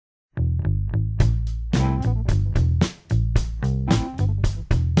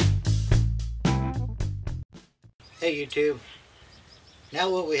Hey YouTube, now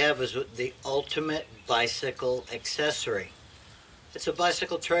what we have is the ultimate bicycle accessory. It's a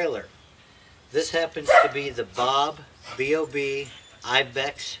bicycle trailer. This happens to be the Bob, B-O-B,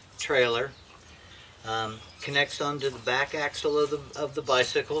 Ibex trailer. Connects onto the back axle of the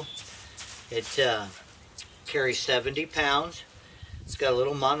bicycle. It carries 70 pounds. It's got a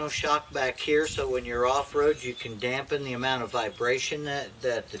little monoshock back here, so when you're off-road you can dampen the amount of vibration that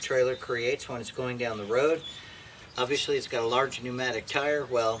the trailer creates when it's going down the road. Obviously it's got a large pneumatic tire.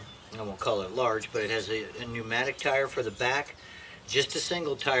 Well, I won't call it large, but it has a pneumatic tire for the back. Just a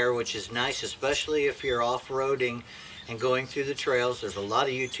single tire, which is nice, especially if you're off-roading and going through the trails. There's a lot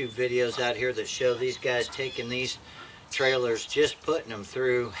of YouTube videos out here that show these guys taking these trailers, just putting them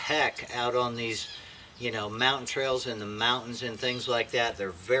through heck out on these, you know, mountain trails in the mountains and things like that. They're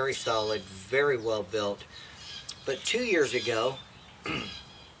very solid, very well built. But 2 years ago,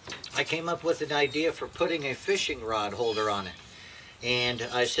 I came up with an idea for putting a fishing rod holder on it. And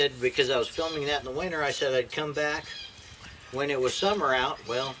I said, because I was filming that in the winter, I said I'd come back when it was summer out.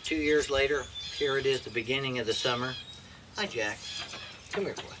 Well, 2 years later, here it is, the beginning of the summer. Hi, Jack. Come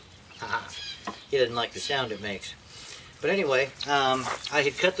here, boy. He doesn't like the sound it makes. But anyway, I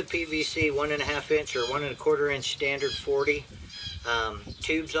had cut the PVC 1.5 inch or 1 1/4 inch standard 40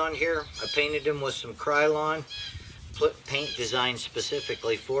 tubes on here. I painted them with some Krylon, paint designed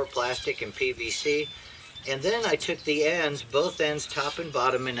specifically for plastic and PVC. And then I took the ends, both ends, top and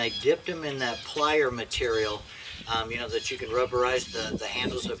bottom, and I dipped them in that plier material, you know, that you can rubberize the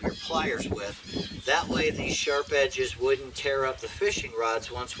handles of your pliers with. That way these sharp edges wouldn't tear up the fishing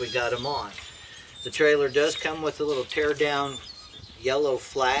rods once we got them on. The trailer does come with a little tear down yellow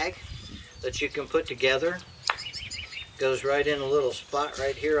flag that you can put together. Goes right in a little spot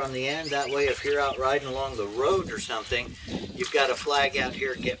right here on the end. That way if you're out riding along the road or something, you've got a flag out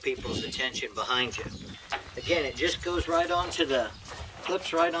here to get people's attention behind you. Again, it just goes right onto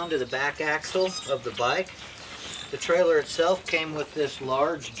clips right onto the back axle of the bike. The trailer itself came with this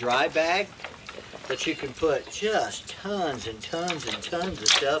large dry bag that you can put just tons and tons and tons of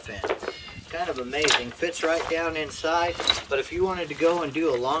stuff in. Kind of amazing. Fits right down inside. But if you wanted to go and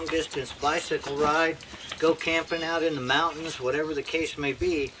do a long distance bicycle ride, go camping out in the mountains, whatever the case may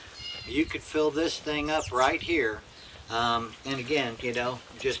be, you could fill this thing up right here. And again, you know,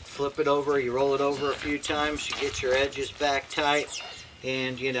 just flip it over, you roll it over a few times, you get your edges back tight,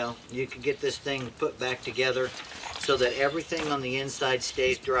 and you know, you can get this thing put back together so that everything on the inside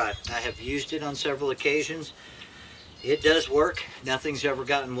stays dry. I have used it on several occasions. It does work. Nothing's ever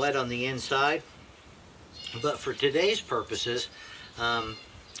gotten wet on the inside. But for today's purposes,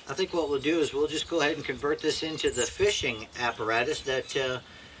 I think what we'll do is we'll just go ahead and convert this into the fishing apparatus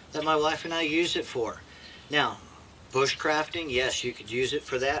that my wife and I use it for. Now, bushcrafting, yes, you could use it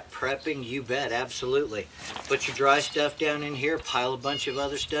for that. Prepping, you bet, absolutely. Put your dry stuff down in here, pile a bunch of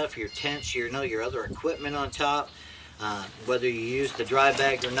other stuff, your tents, your other equipment on top. Whether you use the dry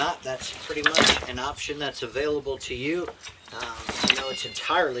bag or not, that's pretty much an option that's available to you. You know, it's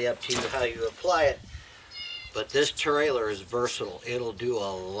entirely up to you how you apply it. But this trailer is versatile. It'll do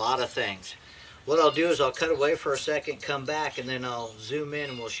a lot of things. What I'll do is I'll cut away for a second, come back, and then I'll zoom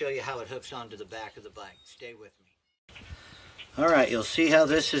in and we'll show you how it hooks onto the back of the bike. Stay with me. Alright, you'll see how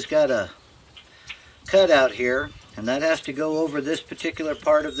this has got a cutout here, and that has to go over this particular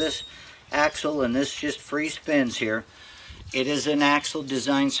part of this axle, and this just free spins here. It is an axle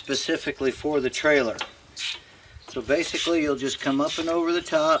designed specifically for the trailer. So basically you'll just come up and over the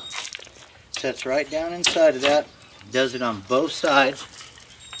top, sets right down inside of that, does it on both sides.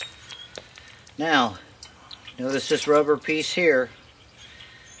 Now notice this rubber piece here,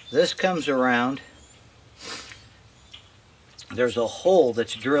 this comes around, there's a hole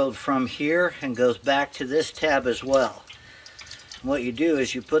that's drilled from here and goes back to this tab as well. What you do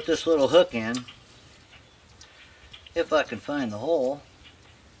is you put this little hook in, if I can find the hole,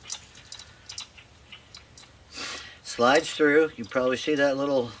 slides through. You probably see that the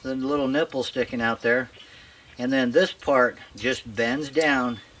little nipple sticking out there, and then this part just bends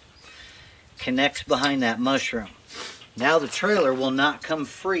down, connects behind that mushroom. Now the trailer will not come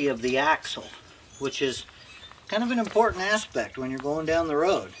free of the axle, which is kind of an important aspect when you're going down the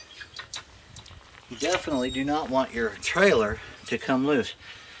road. You definitely do not want your trailer to come loose.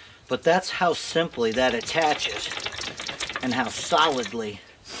 But that's how simply that attaches and how solidly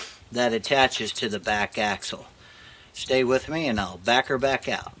that attaches to the back axle. Stay with me and I'll back her back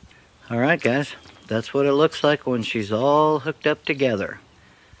out. Alright guys, that's what it looks like when she's all hooked up together.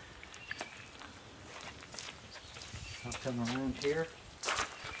 I'll come around here.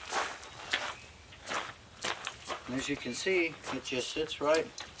 And as you can see, it just sits right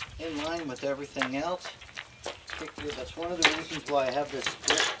in line with everything else. That's one of the reasons why I have this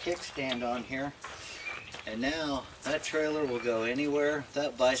split kickstand on here. And now that trailer will go anywhere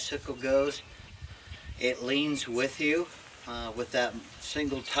that bicycle goes. It leans with you with that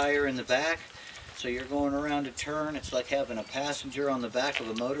single tire in the back. So you're going around a turn. It's like having a passenger on the back of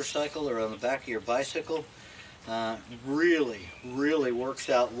a motorcycle or on the back of your bicycle. Really, really works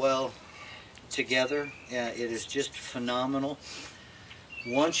out well together. It is just phenomenal.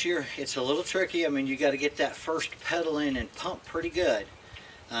 It's a little tricky. I mean, you got to get that first pedal in and pump pretty good.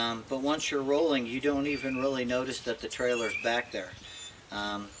 But once you're rolling, you don't even really notice that the trailer's back there.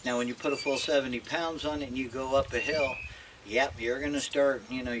 Now, when you put a full 70 pounds on it and you go up a hill, yep, you're going to start,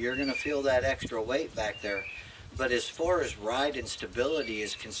 you're going to feel that extra weight back there. But as far as ride and stability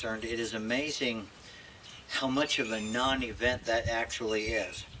is concerned, it is amazing how much of a non-event that actually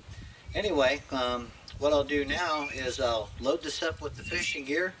is. Anyway, what I'll do now is I'll load this up with the fishing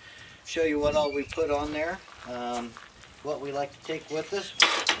gear, show you what all we put on there, what we like to take with us.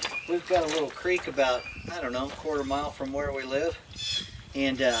 We've got a little creek about, I don't know, a quarter mile from where we live,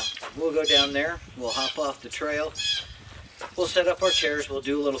 and we'll go down there, we'll hop off the trail, we'll set up our chairs, we'll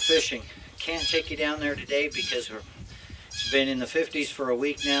do a little fishing. Can't take you down there today because it's been in the 50s for a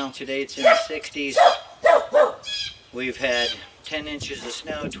week now. Today it's in the 60s. We've had 10 inches of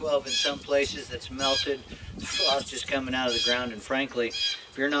snow, 12 in some places that's melted. The frost just coming out of the ground, and frankly,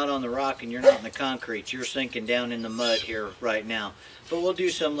 if you're not on the rock and you're not in the concrete, you're sinking down in the mud here right now. But we'll do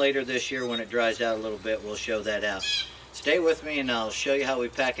some later this year when it dries out a little bit. We'll show that out. Stay with me and I'll show you how we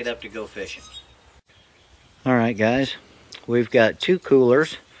pack it up to go fishing. Alright guys, we've got 2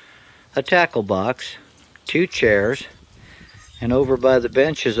 coolers, a tackle box, 2 chairs, and over by the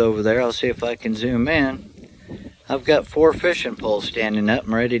benches over there, I'll see if I can zoom in, I've got 4 fishing poles standing up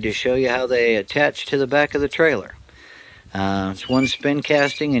and ready to show you how they attach to the back of the trailer. It's 1 spin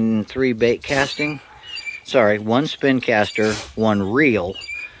casting and 3 bait casting. Sorry, 1 spin caster, 1 reel,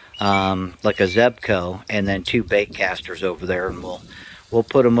 like a Zebco, and then 2 bait casters over there, and we'll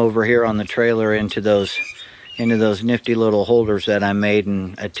put them over here on the trailer into those nifty little holders that I made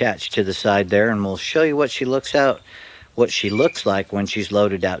and attached to the side there, and we'll show you what she looks like when she's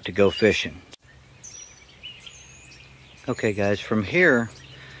loaded out to go fishing. Okay guys, from here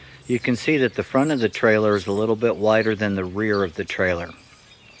you can see that the front of the trailer is a little bit wider than the rear of the trailer,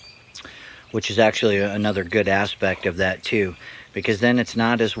 which is actually another good aspect of that too, because then it's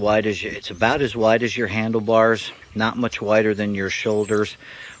not as wide as it's about as wide as your handlebars, not much wider than your shoulders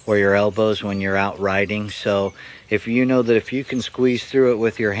or your elbows when you're out riding. So if you know that if you can squeeze through it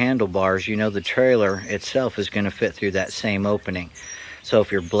with your handlebars, the trailer itself is going to fit through that same opening. So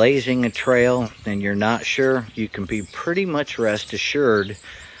if you're blazing a trail and you're not sure, you can be pretty much rest assured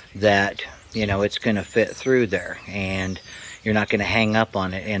that it's going to fit through there and you're not going to hang up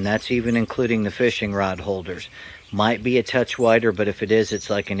on it. And that's even including the fishing rod holders. Might be a touch wider, but if it is, it's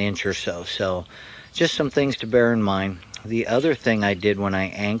like 1 inch or so. So just some things to bear in mind. The other thing I did when I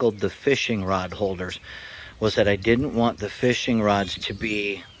angled the fishing rod holders was that I didn't want the fishing rods to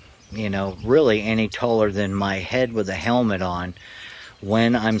be, really any taller than my head with a helmet on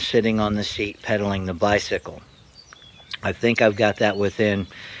when I'm sitting on the seat pedaling the bicycle. I think I've got that within,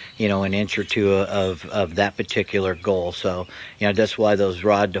 1 inch or 2 of that particular goal. So, that's why those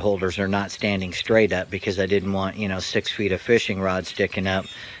rod holders are not standing straight up, because I didn't want, 6 feet of fishing rod sticking up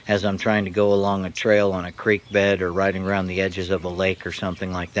as I'm trying to go along a trail on a creek bed or riding around the edges of a lake or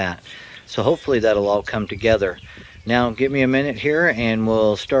something like that. So hopefully that'll all come together. Now give me a minute here and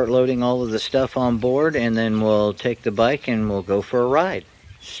we'll start loading all of the stuff on board, and then we'll take the bike and we'll go for a ride.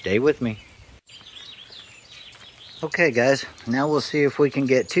 Stay with me. Okay guys, now we'll see if we can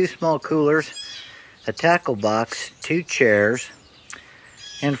get 2 small coolers, a tackle box, 2 chairs,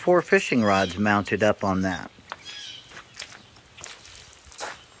 and 4 fishing rods mounted up on that.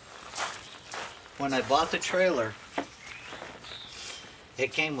 When I bought the trailer,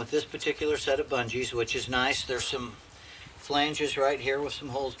 it came with this particular set of bungees, which is nice. There's some flanges right here with some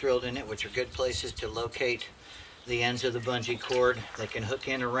holes drilled in it, which are good places to locate the ends of the bungee cord. They can hook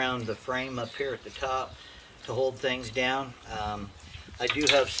in around the frame up here at the top to hold things down. I do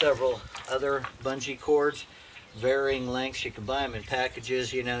have several other bungee cords, varying lengths. You can buy them in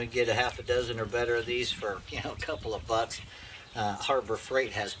packages. You get a half a dozen or better of these for a couple of bucks. Harbor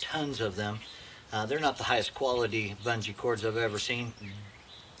Freight has tons of them. They're not the highest quality bungee cords I've ever seen,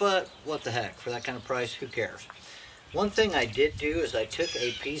 but what the heck, for that kind of price, who cares? One thing I did do is I took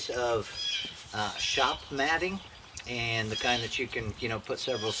a piece of shop matting, and the kind that you can put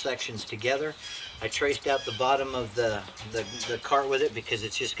several sections together. I traced out the bottom of the cart with it, because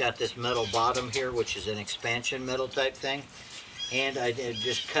it's just got this metal bottom here, which is an expansion metal type thing, and I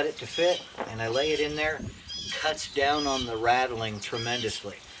just cut it to fit, and I lay it in there. cuts down on the rattling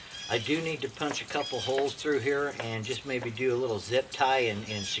tremendously. I do need to punch a couple holes through here and just maybe do a little zip tie and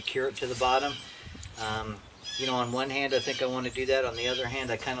secure it to the bottom. You know, on one hand I think I want to do that. On the other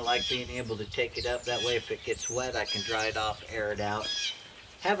hand, I kind of like being able to take it up. That way if it gets wet I can dry it off, air it out.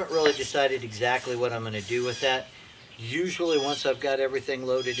 Haven't really decided exactly what I'm going to do with that. Usually once I've got everything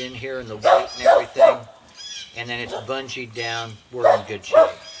loaded in here and the weight and everything, and then it's bungeed down, we're in good shape.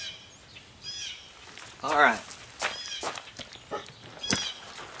 All right.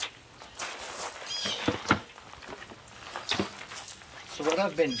 So what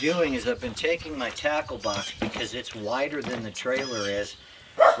I've been doing is I've been taking my tackle box, because it's wider than the trailer is,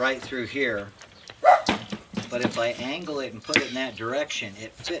 right through here. But if I angle it and put it in that direction,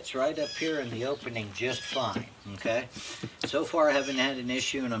 it fits right up here in the opening just fine, okay? So far I haven't had an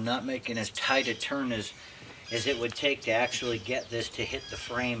issue, and I'm not making as tight a turn as it would take to actually get this to hit the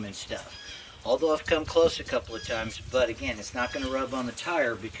frame and stuff. Although I've come close a couple of times, but again, it's not going to rub on the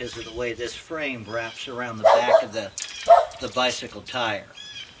tire because of the way this frame wraps around the back of the bicycle tire.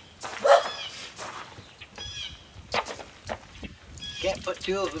 Can't put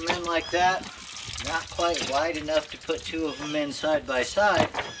two of them in like that. Not quite wide enough to put two of them in side by side,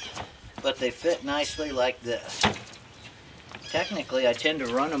 but they fit nicely like this. Technically, I tend to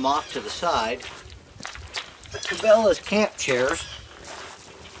run them off to the side. The Cabela's camp chairs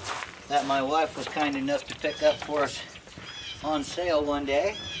that my wife was kind enough to pick up for us on sale one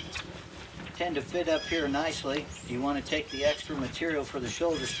day tend to fit up here nicely. You want to take the extra material for the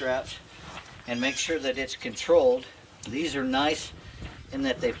shoulder straps and make sure that it's controlled. These are nice in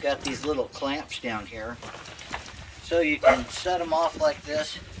that they've got these little clamps down here, so you can set them off like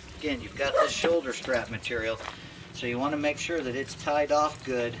this. Again, you've got this shoulder strap material, so you want to make sure that it's tied off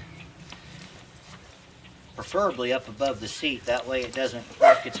good, preferably up above the seat. That way it doesn't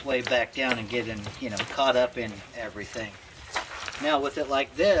work its way back down and get in, you know, caught up in everything. Now with it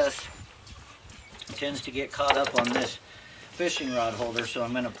like this, it tends to get caught up on this fishing rod holder, so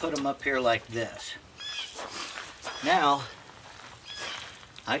I'm going to put them up here like this. Now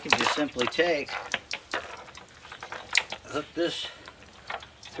I can just simply hook this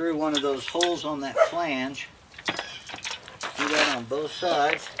through one of those holes on that flange, do that on both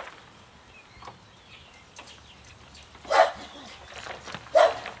sides.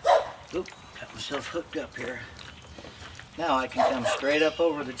 Oop, got myself hooked up here. Now I can come straight up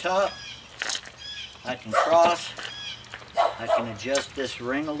over the top. I can cross. I can adjust this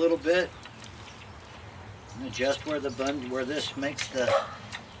ring a little bit and adjust where this makes the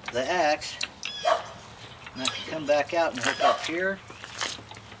X. And I can come back out and hook up here.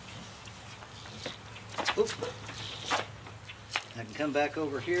 Oop. I can come back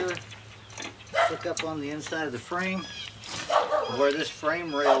over here, hook up on the inside of the frame. Where this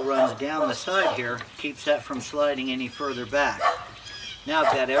frame rail runs down the side here, keeps that from sliding any further back. Now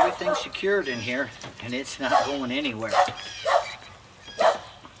I've got everything secured in here, and it's not going anywhere.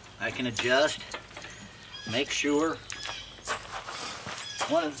 I can adjust, make sure.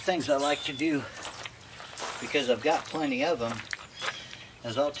 One of the things I like to do, because I've got plenty of them,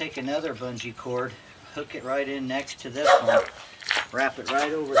 is I'll take another bungee cord, hook it right in next to this one, wrap it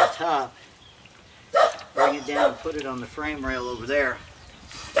right over the top, bring it down and put it on the frame rail over there.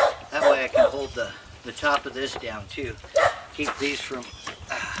 That way I can hold the top of this down too. Keep these from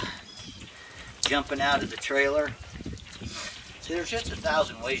jumping out of the trailer. See, there's just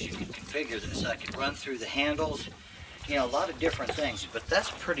 1,000 ways you can configure this. I can run through the handles, you know, a lot of different things, but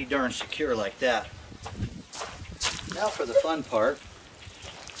that's pretty darn secure like that. Now for the fun part,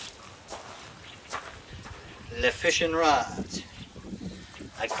 the fishing rods.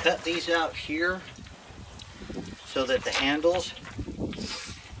 I cut these out here so that the handles,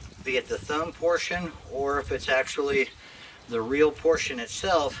 be it the thumb portion or if it's actually the real portion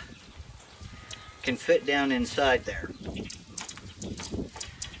itself, can fit down inside there.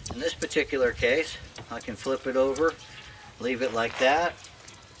 In this particular case, I can flip it over, leave it like that.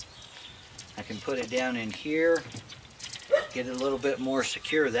 I can put it down in here, get it a little bit more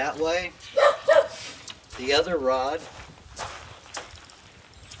secure that way. The other rod,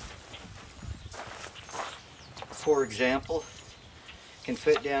 for example, can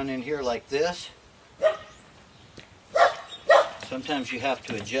fit down in here like this. Sometimes you have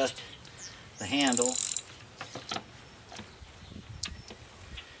to adjust the handle,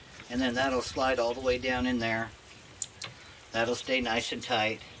 and then that'll slide all the way down in there. That'll stay nice and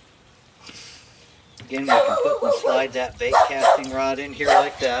tight. Again, we can put and slide that bait casting rod in here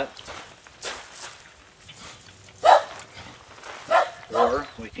like that. Or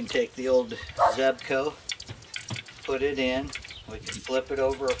we can take the old Zebco, put it in. We can flip it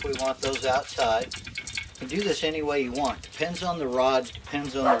over if we want those outside. You can do this any way you want. Depends on the rods,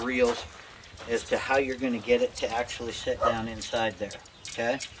 depends on the reels as to how you're going to get it to actually sit down inside there,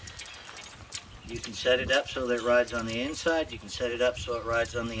 okay? You can set it up so that it rides on the inside. You can set it up so it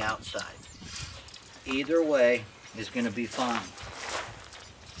rides on the outside. Either way is going to be fine.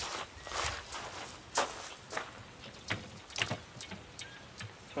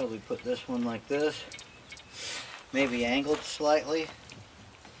 Probably put this one like this, maybe angled slightly.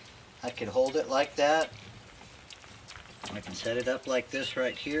 I could hold it like that. I can set it up like this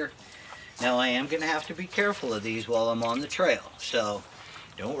right here. Now I am going to have to be careful of these while I'm on the trail, so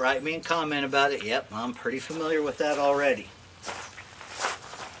don't write me and comment about it. Yep, I'm pretty familiar with that already.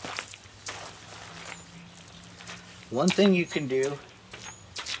 One thing you can do,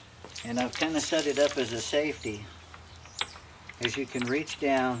 and I've kind of set it up as a safety, is you can reach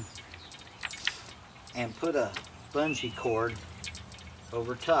down and put a bungee cord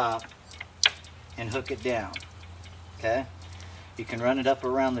over top and hook it down, okay? You can run it up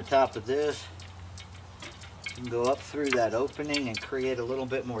around the top of this. You can go up through that opening and create a little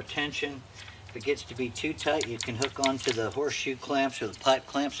bit more tension. If it gets to be too tight, you can hook onto the horseshoe clamps or the pipe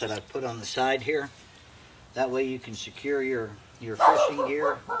clamps that I've put on the side here. That way you can secure your fishing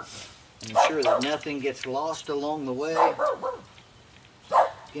gear and ensure that nothing gets lost along the way.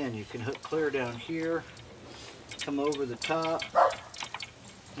 Again, you can hook clear down here, come over the top.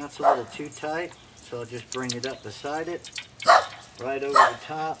 That's a little too tight, so I'll just bring it up beside it, right over the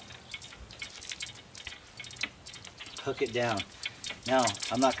top, hook it down. Now,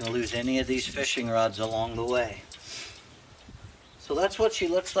 I'm not going to lose any of these fishing rods along the way. So that's what she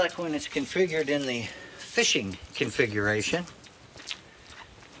looks like when it's configured in the fishing configuration.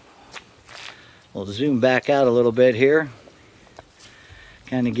 We'll zoom back out a little bit here,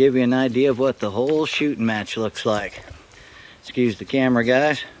 kind of give you an idea of what the whole shooting match looks like. Excuse the camera,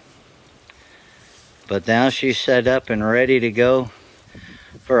 guys. But now she's set up and ready to go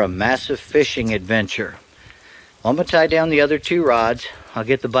for a massive fishing adventure. I'm going to tie down the other two rods. I'll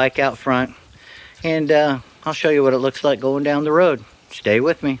get the bike out front and I'll show you what it looks like going down the road. Stay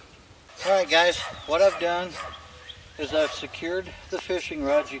with me. Alright guys, what I've done is I've secured the fishing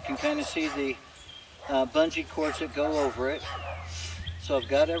rods. You can kind of see the bungee cords that go over it. So I've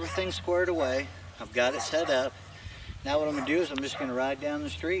got everything squared away. I've got it set up. Now what I'm going to do is I'm just going to ride down the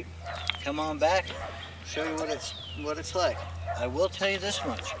street, come on back, show you what it's like. I will tell you this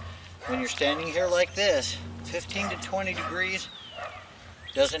much. When you're standing here like this, 15 to 20 degrees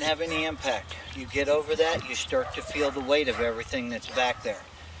doesn't have any impact. You get over that, you start to feel the weight of everything that's back there.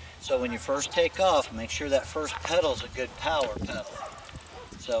 So when you first take off, make sure that first pedal's a good power pedal.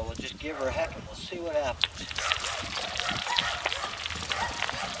 So we'll just give her a heck and we'll see what happens.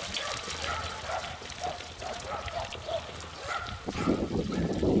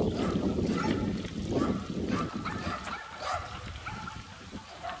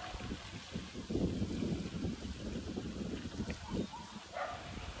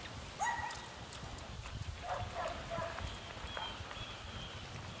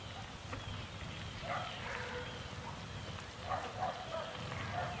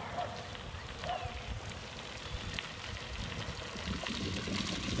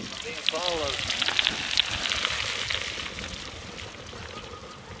 Followed.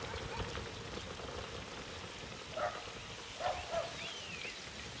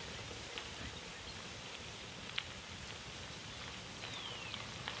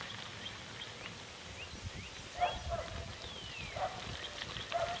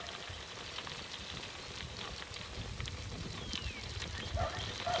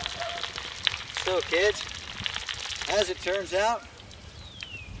 So kids, as it turns out,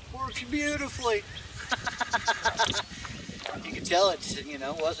 works beautifully. You can tell it's,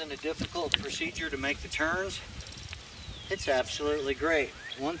 wasn't a difficult procedure to make the turns. It's absolutely great.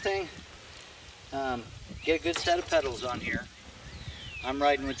 One thing, get a good set of pedals on here. I'm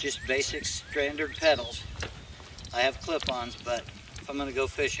riding with just basic standard pedals. I have clip-ons, but if I'm gonna go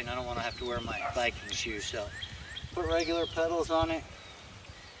fishing, I don't wanna have to wear my biking shoes. So put regular pedals on it.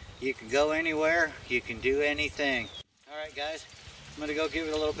 You can go anywhere, you can do anything. All right guys, I'm gonna go give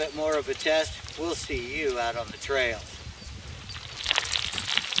it a little bit more of a test. We'll see you out on the trails.